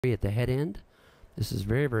at the head end. This is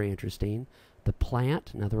very, very interesting. The plant,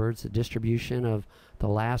 in other words, the distribution of the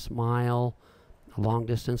last mile, long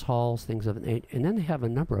distance hauls, things of that. And then they have a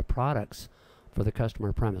number of products for the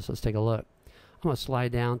customer premise. Let's take a look. I'm going to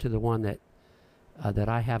slide down to the one that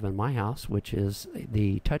I have in my house, which is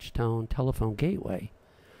the touch-tone telephone gateway.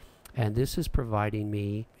 And this is providing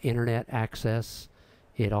me internet access.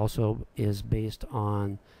 It also is based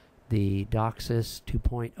on the docx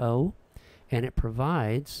 2.0, and it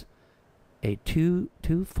provides a two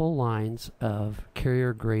full lines of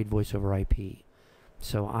carrier grade voice over IP.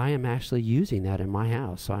 So I am actually using that in my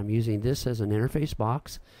house. So I'm using this as an interface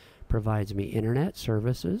box, provides me internet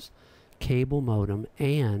services, cable modem,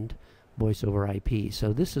 and voice over IP.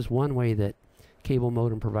 So this is one way that cable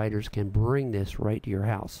modem providers can bring this right to your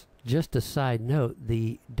house. Just a side note,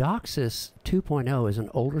 the docx 2.0 is an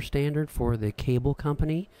older standard for the cable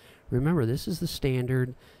company. Remember, this is the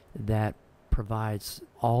standard that provides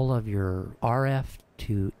all of your RF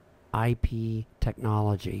to IP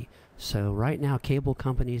technology. So right now, cable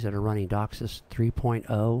companies that are running docx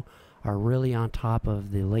 3.0 are really on top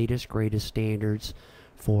of the latest, greatest standards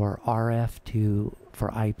for IP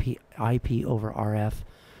over RF,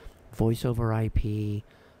 voice over IP,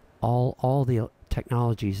 all the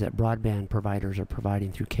technologies that broadband providers are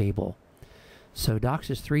providing through cable. So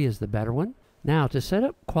docx 3 is the better one. Now, to set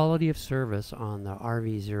up quality of service on the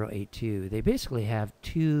RV082, they basically have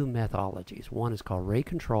two methodologies. One is called rate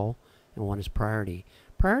control, and one is priority.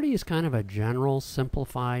 Priority is kind of a general,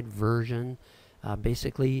 simplified version.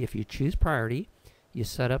 Basically, if you choose priority, you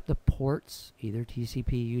set up the ports, either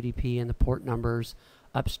TCP, UDP, and the port numbers,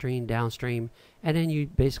 upstream, downstream, and then you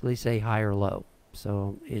basically say high or low.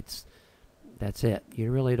 So that's it.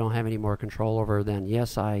 You really don't have any more control over than,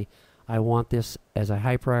 yes, I want this as a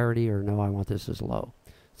high priority, or no, I want this as low.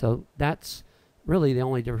 So that's really the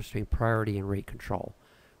only difference between priority and rate control.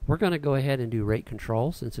 We're going to go ahead and do rate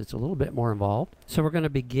control since it's a little bit more involved. So we're going to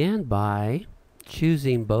begin by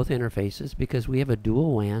choosing both interfaces because we have a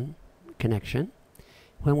dual WAN connection.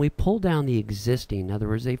 When we pull down the existing, in other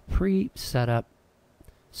words, they've pre-set up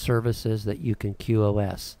services that you can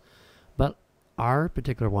QoS, but our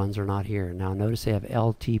particular ones are not here. Now notice they have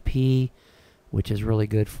LTP, which is really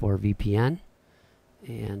good for VPN.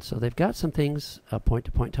 And so they've got some things, a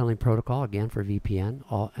point-to-point tunneling protocol, again for VPN,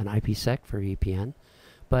 an IPsec for VPN.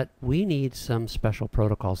 But we need some special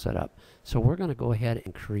protocol set up. So we're going to go ahead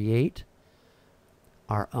and create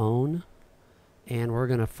our own. And we're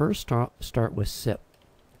going to first start with SIP.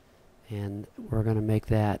 And we're going to make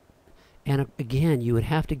that. And again, you would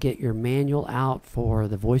have to get your manual out for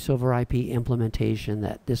the voice over IP implementation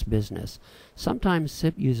that this business. Sometimes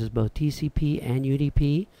SIP uses both TCP and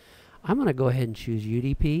UDP. I'm going to go ahead and choose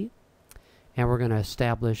UDP, and we're going to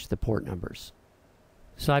establish the port numbers.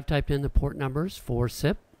 So I've typed in the port numbers for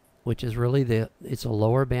SIP, which is really it's a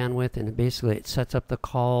lower bandwidth, and basically it sets up the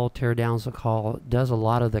call, tear down the call, does a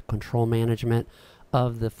lot of the control management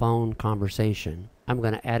of the phone conversation. I'm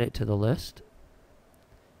going to add it to the list.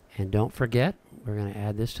 And don't forget, we're going to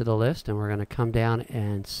add this to the list, and we're going to come down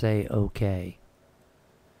and say OK.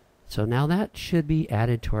 So now that should be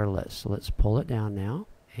added to our list. So let's pull it down now,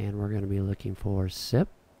 and we're going to be looking for SIP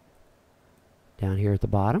down here at the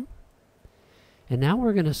bottom. And now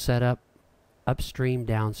we're going to set up upstream,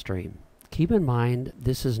 downstream. Keep in mind,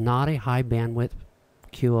 this is not a high bandwidth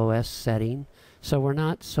QoS setting, so we're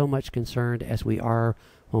not so much concerned as we are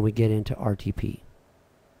when we get into RTP.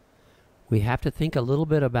 We have to think a little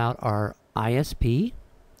bit about our ISP.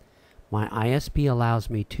 My ISP allows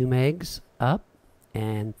me 2 megs up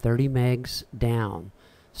and 30 megs down.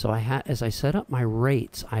 So as I set up my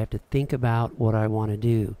rates, I have to think about what I want to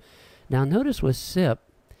do. Now notice with SIP,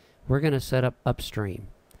 we're going to set up upstream.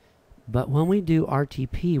 But when we do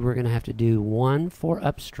RTP, we're going to have to do 1 for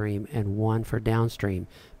upstream and 1 for downstream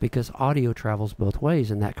because audio travels both ways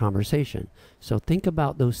in that conversation. So think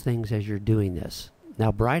about those things as you're doing this. Now,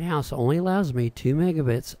 Bright House only allows me 2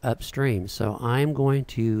 megabits upstream, so I'm going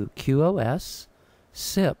to QoS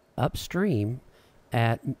SIP upstream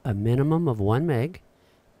at a minimum of 1 meg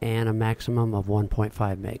and a maximum of 1.5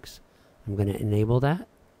 megs. I'm going to enable that,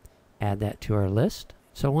 add that to our list.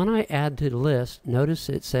 So when I add to the list, notice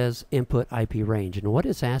it says input IP range, and what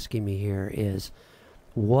it's asking me here is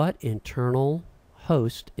what internal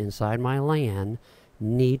host inside my LAN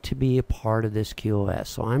need to be a part of this QoS.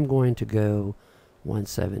 So I'm going to go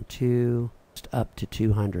 172 up to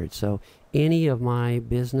 200. So any of my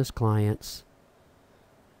business clients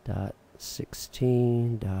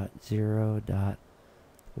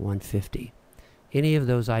 .16.0.150, any of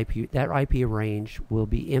those that IP range will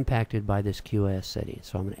be impacted by this QoS setting.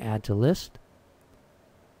 So I'm going to add to list,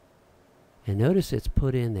 And notice it's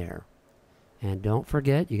put in there. And don't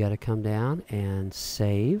forget, you got to come down and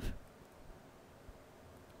save.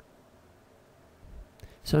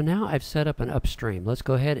 So now I've set up an upstream. Let's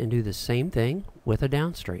go ahead and do the same thing with a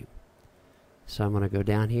downstream. So I'm going to go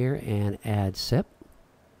down here and add SIP.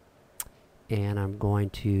 And I'm going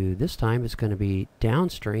to, this time it's going to be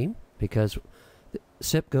downstream because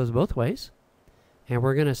SIP goes both ways. And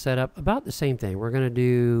we're going to set up about the same thing. We're going to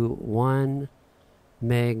do 1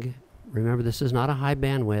 meg. Remember, this is not a high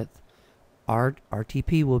bandwidth.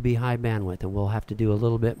 RTP will be high bandwidth, and we'll have to do a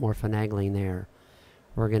little bit more finagling there.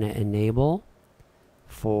 We're going to enable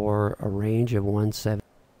for a range of 170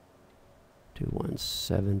 to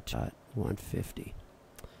 107.150. And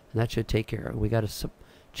that should take care of it. We got to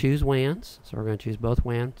choose WANs, so we're going to choose both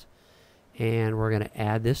WANs, and we're going to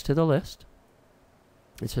add this to the list.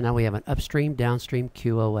 And so now we have an upstream, downstream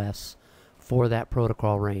QoS for that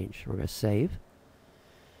protocol range. We're going to save.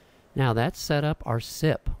 Now that's set up our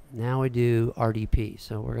SIP. Now we do RDP.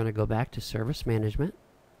 So we're going to go back to service management.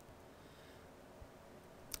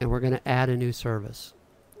 And we're going to add a new service.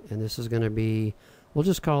 And this is going to be, we'll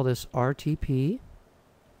just call this RTP.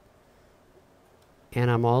 And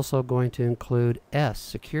I'm also going to include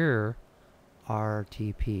secure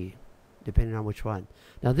RTP, depending on which one.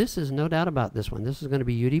 Now this is no doubt about this one. This is going to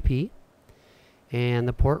be UDP. And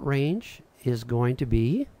the port range is going to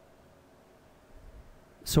be,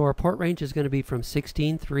 so our port range is going to be from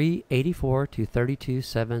 16.384 to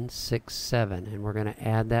 32.767, and we're going to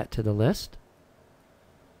add that to the list.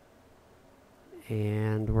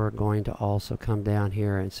 And we're going to also come down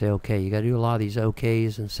here and say, okay, you got to do a lot of these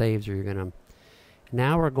OKs and saves, or you're going to.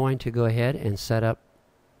 Now we're going to go ahead and set up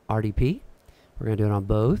RDP. We're going to do it on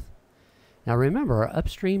both. Now remember, our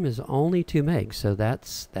upstream is only 2 megs, so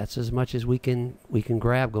that's as much as we can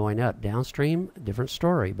grab going up. Downstream, different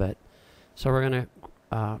story. But so we're going to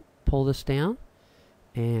pull this down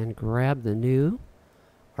and grab the new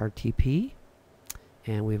RTP,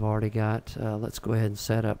 and we've already got let's go ahead and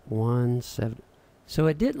set up 170. So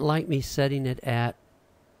it didn't like me setting it at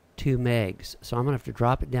 2 megs, so I'm gonna have to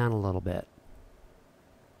drop it down a little bit.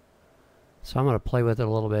 So I'm going to play with it a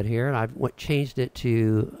little bit here, and I've changed it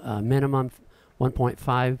to minimum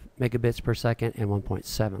 1.5 megabits per second and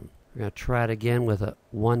 1.7. We're going to try it again with a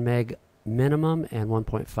 1 meg minimum and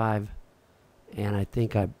 1.5, and I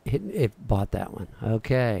think it bought that one.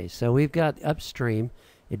 Okay, so we've got upstream.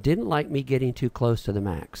 It didn't like me getting too close to the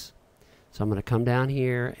max. So I'm going to come down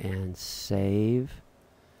here and save.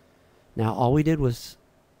 Now all we did was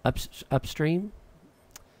upstream,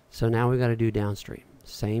 so now we've got to do downstream.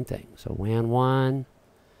 Same thing. So WAN 1,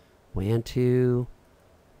 WAN 2,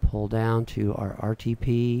 pull down to our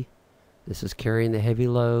RTP. This is carrying the heavy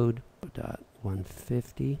load,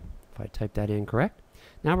 .150, if I type that in correct.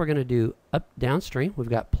 Now we're going to do downstream. We've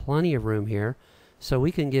got plenty of room here, so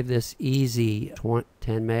we can give this easy 10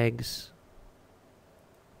 megs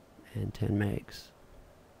and 10 megs.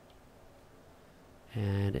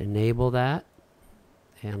 And enable that.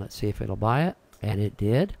 And let's see if it'll buy it. And it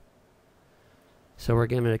did. So we're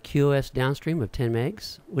giving it a QoS downstream of 10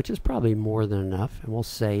 megs, which is probably more than enough, and we'll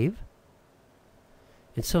save.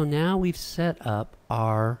 And so now we've set up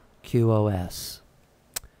our QoS.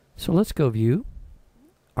 So let's go view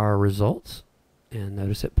our results, and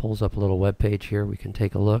notice it pulls up a little web page here. We can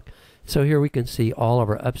take a look. So here we can see all of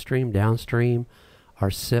our upstream, downstream,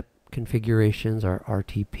 our SIP configurations, our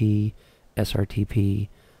RTP, SRTP,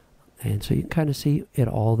 and so you can kind of see it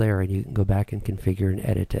all there, and you can go back and configure and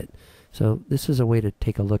edit it. So this is a way to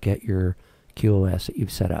take a look at your QoS that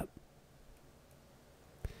you've set up.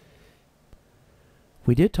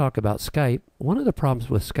 We did talk about Skype. One of the problems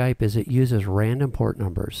with Skype is it uses random port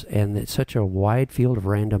numbers, and it's such a wide field of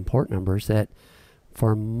random port numbers that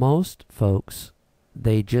for most folks,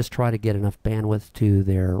 they just try to get enough bandwidth to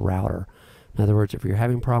their router. In other words, if you're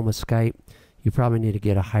having a problem with Skype, you probably need to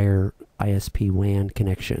get a higher ISP WAN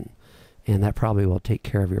connection, and that probably will take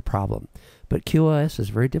care of your problem. But QoS is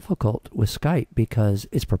very difficult with Skype because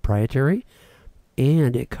it's proprietary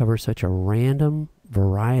and it covers such a random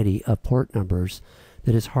variety of port numbers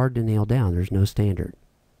that it's hard to nail down. There's no standard.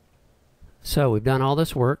 So we've done all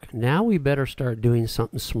this work. Now we better start doing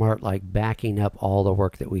something smart like backing up all the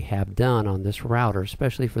work that we have done on this router,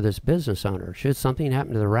 especially for this business owner. Should something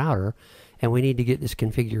happen to the router and we need to get this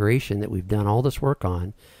configuration that we've done all this work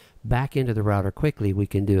on back into the router quickly, we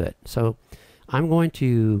can do it. So I'm going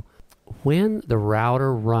to, when the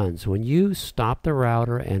router runs, when you stop the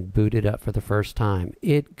router and boot it up for the first time,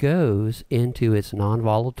 it goes into its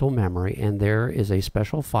non-volatile memory, and there is a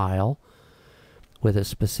special file with a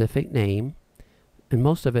specific name, and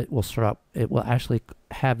most of it will start up. It will actually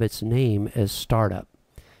have its name as startup,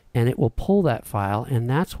 and it will pull that file, and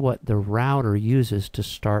that's what the router uses to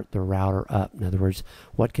start the router up. In other words,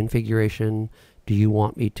 what configuration do you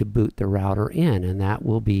want me to boot the router in? And that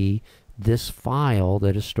will be this file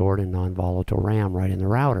that is stored in non-volatile RAM right in the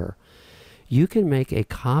router. You can make a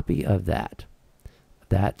copy of that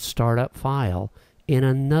startup file in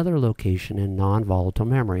another location in non-volatile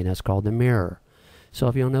memory, and that's called the mirror. So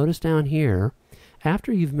if you'll notice down here,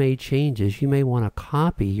 after you've made changes, you may want to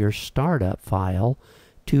copy your startup file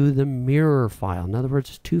to the mirror file. In other words,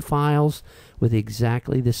 it's two files with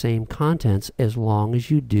exactly the same contents as long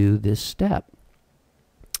as you do this step.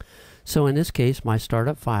 So in this case, my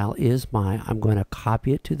startup file is I'm going to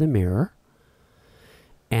copy it to the mirror,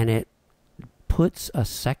 and it puts a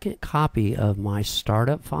second copy of my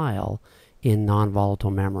startup file in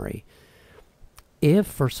non-volatile memory. If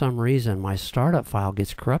for some reason my startup file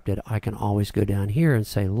gets corrupted, I can always go down here and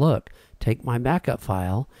say, look, take my backup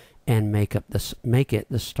file and make it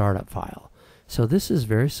the startup file. So this is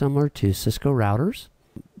very similar to Cisco routers,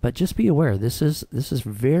 but just be aware, this is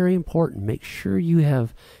very important. Make sure you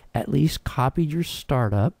have at least copied your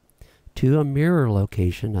startup to a mirror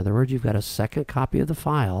location. In other words, you've got a second copy of the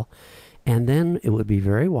file, and then it would be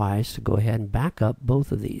very wise to go ahead and back up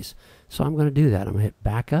both of these. So I'm going to do that. I'm going to hit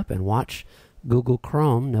backup and watch Google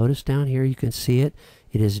Chrome. Notice down here you can see it.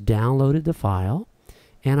 It has downloaded the file,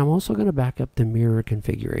 and I'm also going to back up the mirror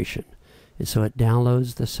configuration. And so it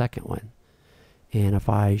downloads the second one. And if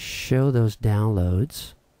I show those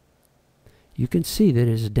downloads, you can see that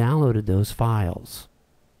it has downloaded those files.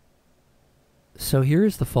 So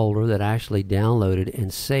here's the folder that actually downloaded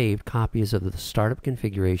and saved copies of the startup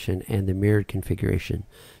configuration and the mirrored configuration.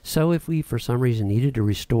 So if we for some reason needed to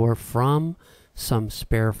restore from some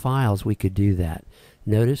spare files, we could do that.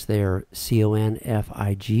 Notice they are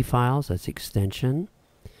CONFIG files, that's extension,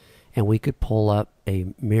 and we could pull up a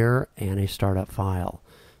mirror and a startup file.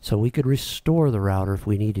 So we could restore the router if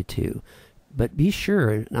we needed to. But be sure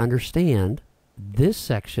and understand this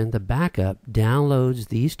section, the backup, downloads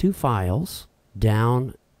these two files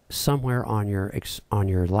down somewhere on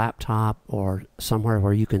your laptop or somewhere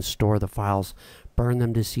where you can store the files. Burn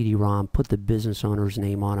them to CD-ROM, put the business owner's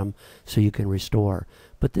name on them so you can restore.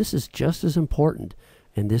 But this is just as important,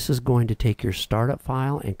 and this is going to take your startup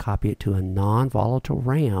file and copy it to a non-volatile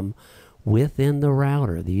RAM within the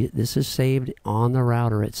router. This is saved on the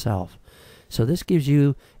router itself. So this gives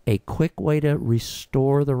you a quick way to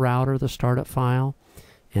restore the router, the startup file,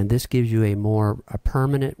 and this gives you a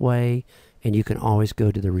permanent way, and you can always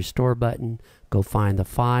go to the restore button, go find the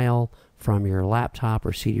file from your laptop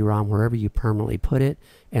or CD-ROM, wherever you permanently put it,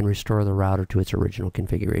 and restore the router to its original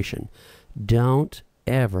configuration. Don't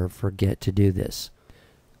ever forget to do this.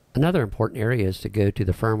 Another important area is to go to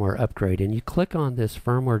the firmware upgrade, and you click on this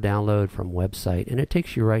firmware download from website, and it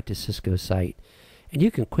takes you right to Cisco's site. And you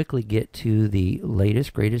can quickly get to the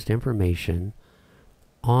latest, greatest information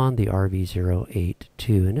on the RV082,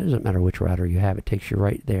 and it doesn't matter which router you have, it takes you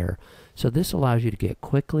right there. So this allows you to get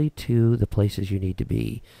quickly to the places you need to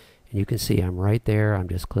be. And you can see I'm right there. I'm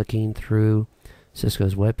just clicking through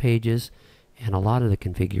Cisco's web pages, and a lot of the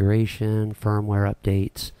configuration, firmware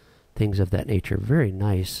updates, things of that nature. Very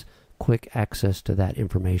nice, quick access to that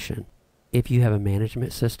information. If you have a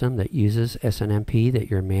management system that uses SNMP that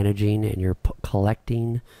you're managing and you're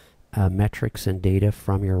collecting metrics and data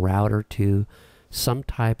from your router to some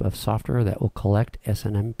type of software that will collect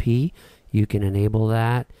SNMP, you can enable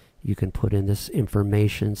that. You can put in this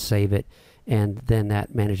information, save it, and then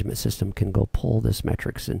that management system can go pull this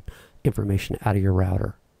metrics and information out of your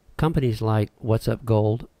router. Companies like What's Up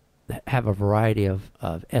Gold have a variety of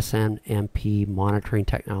SNMP monitoring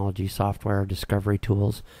technology, software, discovery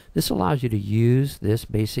tools. This allows you to use this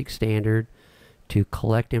basic standard to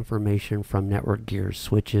collect information from network gears,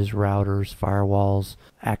 switches, routers, firewalls,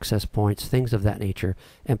 access points, things of that nature,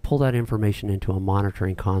 and pull that information into a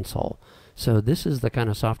monitoring console. So this is the kind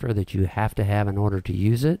of software that you have to have in order to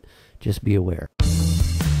use it. Just be aware.